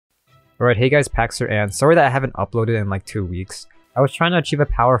Alright, hey guys, Paxer, and sorry that I haven't uploaded in like 2 weeks. I was trying to achieve a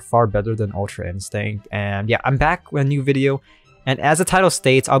power far better than Ultra Instinct, and yeah, I'm back with a new video. And as the title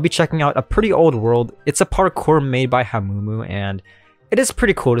states, I'll be checking out a pretty old world. It's a parkour made by Hamumu, and it is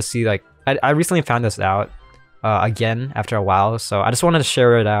pretty cool to see. Like, I recently found this out again after a while, so I just wanted to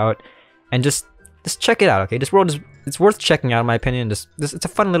share it out and just check it out. Okay, this world it's worth checking out in my opinion. It's a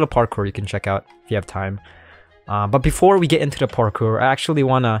fun little parkour you can check out if you have time. But before we get into the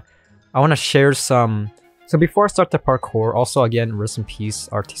parkour, I wanna share some. So before I start the parkour, also again, rest in peace,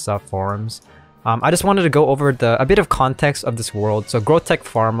 Artisa Forums. I just wanted to go over a bit of context of this world. So Growtech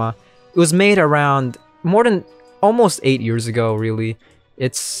Pharma, it was made around more than almost 8 years ago. Really,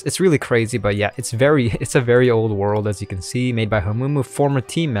 it's really crazy, but yeah, it's a very old world, as you can see, made by Hamumu, former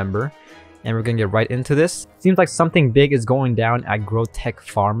team member. And we're gonna get right into this. Seems like something big is going down at Growtech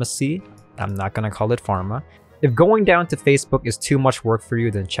Pharmacy. I'm not gonna call it Pharma. If going down to Facebook is too much work for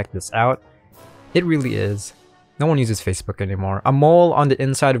you, then check this out. It really is. No one uses Facebook anymore. A mole on the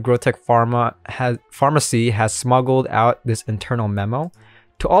inside of Growtech Pharmacy has smuggled out this internal memo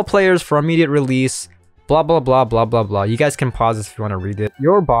to all players for immediate release. Blah blah blah blah blah blah. You guys can pause this if you want to read it.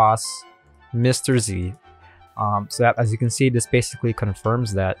 Your boss, Mr. Z. So that, as you can see, this basically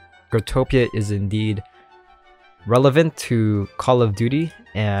confirms that Growtopia is indeed relevant to Call of Duty,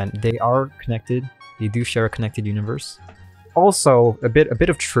 and they are connected. They do share a connected universe. Also, a bit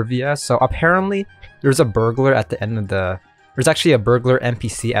of trivia. So apparently, there's a burglar at the end of there's actually a burglar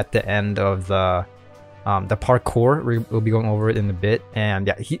NPC at the end of the parkour. We'll be going over it in a bit. And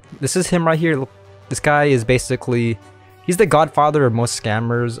yeah, this is him right here. Look, this guy is basically, he's the godfather of most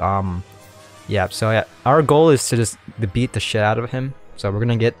scammers. Yeah. So yeah, our goal is to just beat the shit out of him. So we're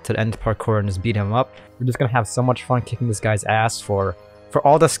gonna get to the end of parkour and just beat him up. We're just gonna have so much fun kicking this guy's ass for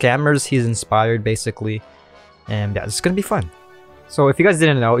all the scammers he's inspired, basically. And yeah, it's gonna be fun. So if you guys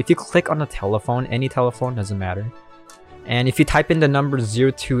didn't know, if you click on a telephone, any telephone, doesn't matter, and if you type in the number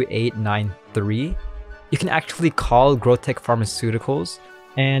 02893, you can actually call Growtech Pharmaceuticals,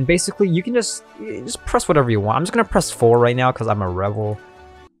 and basically you can just press whatever you want. I'm just gonna press 4 right now because I'm a rebel.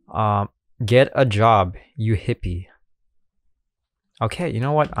 Get a job, you hippie. Okay, you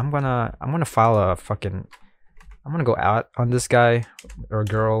know what? I'm gonna file a fucking. I'm gonna go out on this guy or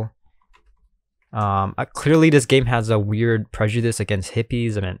girl. Clearly this game has a weird prejudice against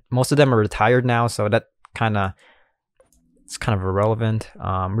hippies. I mean, most of them are retired now, so that it's kind of irrelevant.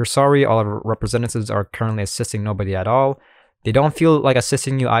 We're sorry, all our representatives are currently assisting nobody at all. They don't feel like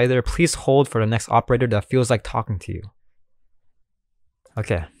assisting you either. Please hold for the next operator that feels like talking to you.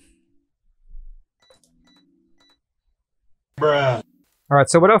 Okay. Bruh. Alright,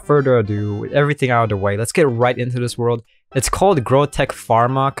 so without further ado, with everything out of the way, let's get right into this world. It's called Growtech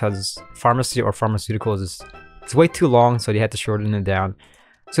Pharma because pharmacy or pharmaceuticals it's way too long, so they had to shorten it down.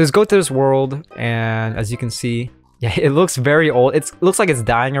 So let's go to this world, and as you can see, yeah, it looks very old. It looks like it's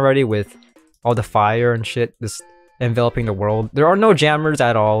dying already with all the fire and shit just enveloping the world. There are no jammers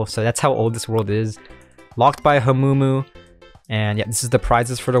at all, so that's how old this world is. Locked by Hamumu, and yeah, this is the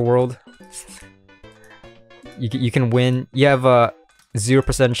prizes for the world. You can win. You have a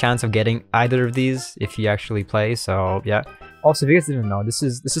 0% chance of getting either of these if you actually play, so yeah. Also, if you guys didn't know, this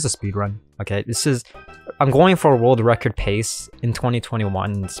is a speedrun. Okay, I'm going for a world record pace in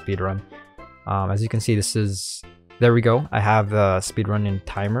 2021 speedrun. As you can see, there we go. I have the speedrunning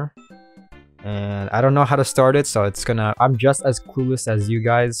timer, and I don't know how to start it, so I'm just as clueless as you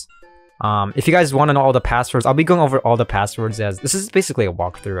guys. If you guys want to know all the passwords, I'll be going over all the passwords, as this is basically a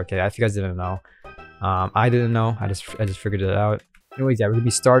walkthrough. Okay, if you guys didn't know, I didn't know. I just figured it out. Anyways, yeah, we're gonna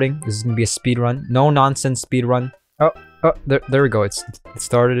be starting. This is gonna be a speed run. No nonsense speed run. Oh, there we go. It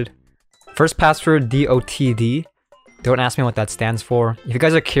started. First password, DOTD. Don't ask me what that stands for. If you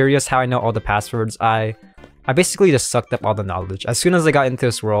guys are curious how I know all the passwords, I basically just sucked up all the knowledge. As soon as I got into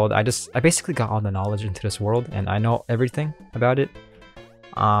this world, I basically got all the knowledge into this world, and I know everything about it.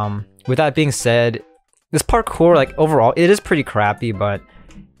 With that being said, this parkour, like overall, it is pretty crappy, but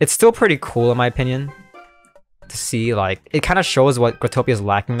it's still pretty cool in my opinion. To see, like, it kind of shows what Growtopia is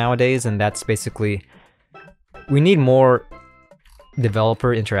lacking nowadays, and that's basically we need more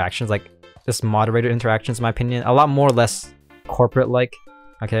developer interactions, like just moderator interactions in my opinion, a lot more less corporate like.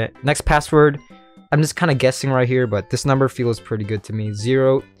 Okay, next password, I'm just kind of guessing right here, but this number feels pretty good to me.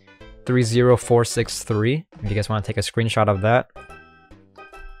 030463. If you guys want to take a screenshot of that,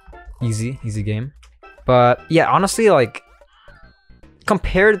 easy game. But yeah, honestly, like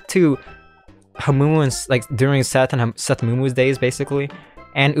compared to Hamumu and like during Seth Mumu's days, basically,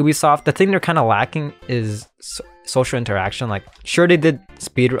 and Ubisoft, the thing they're kind of lacking is social interaction. Like, sure, they did not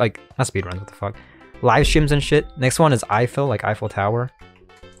speedruns, what the fuck, live streams and shit. Next one is Eiffel, like Eiffel Tower.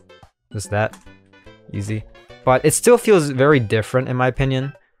 Just that. Easy. But it still feels very different in my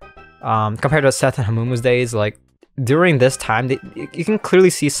opinion. Compared to Seth and Hamumu's days, like during this time, you can clearly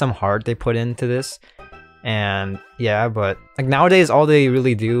see some heart they put into this. And yeah, but like nowadays, all they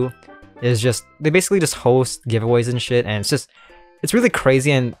really do is just, they basically just host giveaways and shit. And it's really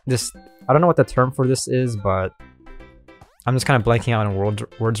crazy. And just, I don't know what the term for this is, but I'm just kind of blanking out on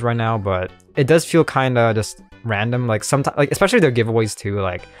words right now. But it does feel kind of just random. Like sometimes, like especially their giveaways too.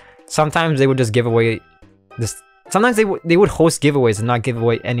 Like sometimes they would just give away this. Sometimes they would host giveaways and not give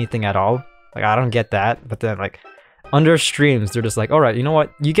away anything at all. Like I don't get that. But then like under streams, they're just like, all right, you know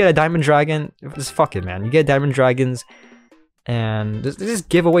what? You get a diamond dragon. Just fuck it, man. You get diamond dragons, and just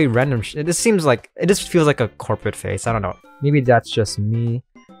give away random shit. It seems like it just feels like a corporate face. I don't know. Maybe that's just me.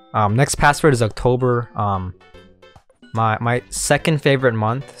 Next password is October. My second favorite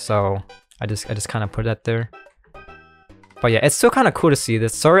month. So I just kind of put that there. But yeah, it's still kind of cool to see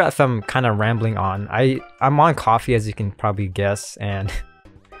this. Sorry if I'm kind of rambling on. I'm on coffee, as you can probably guess, and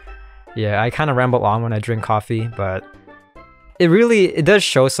yeah, I kind of ramble on when I drink coffee, but it does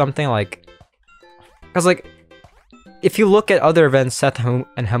show something, like, because like if you look at other events Seth and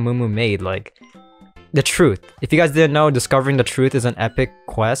Hamumu made, like the truth. If you guys didn't know, discovering the truth is an epic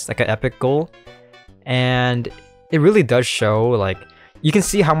quest, like an epic goal, and it really does show, like, you can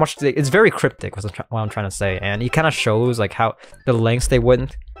see how much it's very cryptic, what I'm trying to say, and it kind of shows like how the lengths they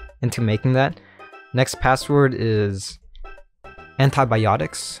went into making that. Next password is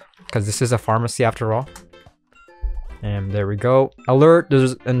antibiotics, because this is a pharmacy after all. And there we go. Alert,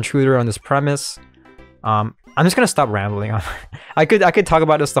 there's an intruder on this premise. I'm just gonna stop rambling on. I could talk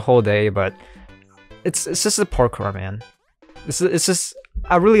about this the whole day, but it's just a parkour, man. It's just,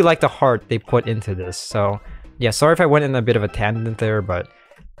 I really like the heart they put into this. So yeah, sorry if I went in a bit of a tangent there, but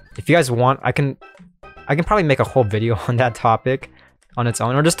if you guys want, I can probably make a whole video on that topic on its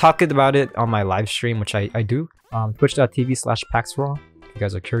own, or just talk about it on my live stream, which I do. Twitch.tv/PacksRaw, if you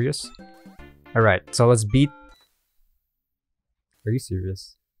guys are curious. Alright, so let's beat... Are you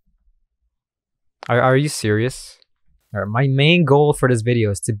serious? Are you serious? Alright, my main goal for this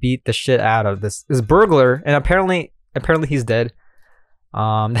video is to beat the shit out of this burglar, and apparently he's dead.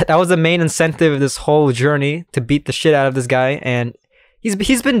 That was the main incentive of this whole journey, to beat the shit out of this guy, and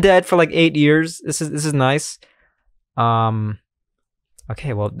he's been dead for like 8 years. This is nice.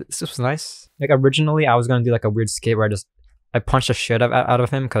 Okay, well, this was nice. Like originally I was gonna do like a weird skit where I punched the shit out of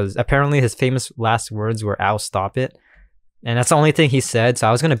him, because apparently his famous last words were "I'll stop it," and that's the only thing he said. So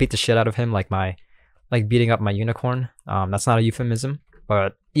I was gonna beat the shit out of him, like beating up my unicorn. That's not a euphemism,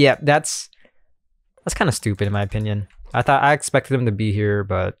 but yeah, that's kind of stupid in my opinion. I expected him to be here,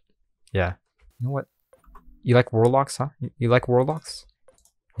 but yeah. You know what? You like warlocks, huh? You like warlocks?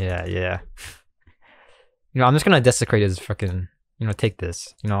 Yeah. You know, I'm just gonna desecrate his fucking. You know, take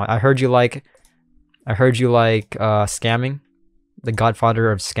this. You know, I heard you like scamming. The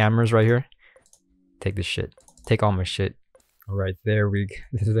godfather of scammers right here. Take this shit. Take all my shit. All right, there we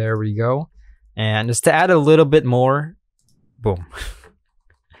go. And just to add a little bit more, boom.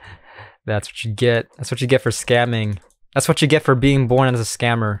 That's what you get. That's what you get for scamming. That's what you get for being born as a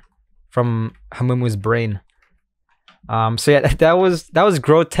scammer from Hamumu's brain. So yeah, that was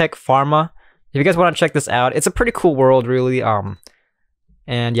Grotech Pharma. If you guys want to check this out, it's a pretty cool world, really.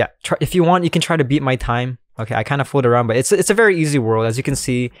 And yeah, if you want, you can try to beat my time. Okay, I kind of fooled around, but it's a very easy world. As you can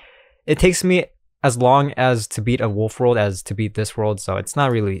see, it takes me as long as to beat a wolf world as to beat this world, so it's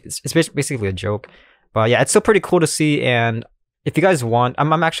not really, it's basically a joke. But yeah, it's still pretty cool to see, and if you guys want,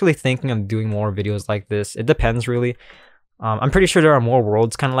 I'm actually thinking of doing more videos like this. It depends, really. I'm pretty sure there are more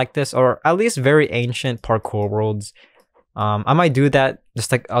worlds kind of like this, or at least very ancient parkour worlds. I might do that,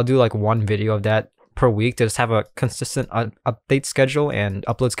 just like I'll do like one video of that per week to just have a consistent update schedule and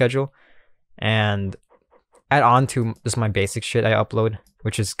upload schedule, and add on to just my basic shit I upload,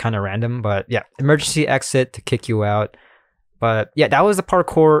 which is kind of random. But yeah, emergency exit to kick you out. But yeah, that was the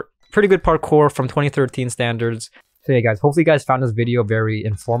parkour, pretty good parkour from 2013 standards. So yeah guys, hopefully you guys found this video very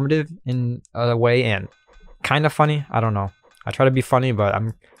informative in a way, and kind of funny. I don't know, I try to be funny, but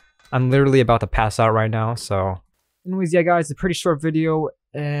I'm literally about to pass out right now. So anyways, yeah guys, it's a pretty short video,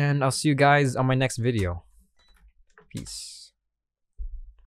 and I'll see you guys on my next video. Peace.